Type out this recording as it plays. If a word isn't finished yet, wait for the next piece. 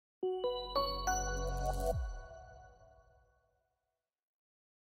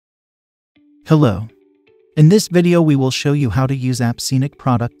Hello. In this video we will show you how to use AppScenic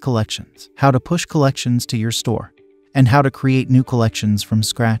product collections, how to push collections to your store, and how to create new collections from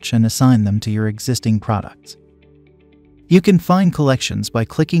scratch and assign them to your existing products. You can find collections by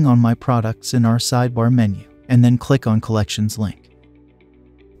clicking on My Products in our sidebar menu, and then click on Collections link.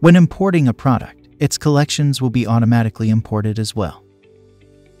 When importing a product, its collections will be automatically imported as well.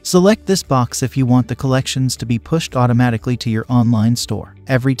 Select this box if you want the collections to be pushed automatically to your online store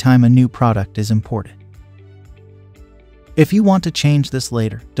every time a new product is imported. If you want to change this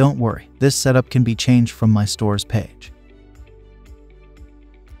later, don't worry, this setup can be changed from My Stores page.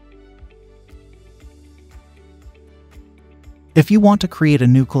 If you want to create a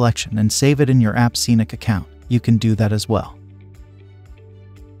new collection and save it in your AppScenic account, you can do that as well.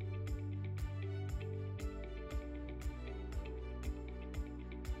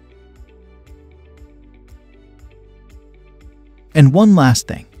 And one last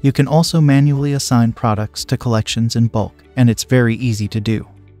thing, you can also manually assign products to collections in bulk, and it's very easy to do.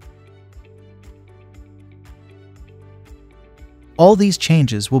 All these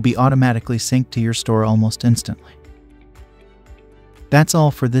changes will be automatically synced to your store almost instantly. That's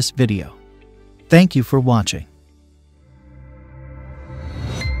all for this video. Thank you for watching.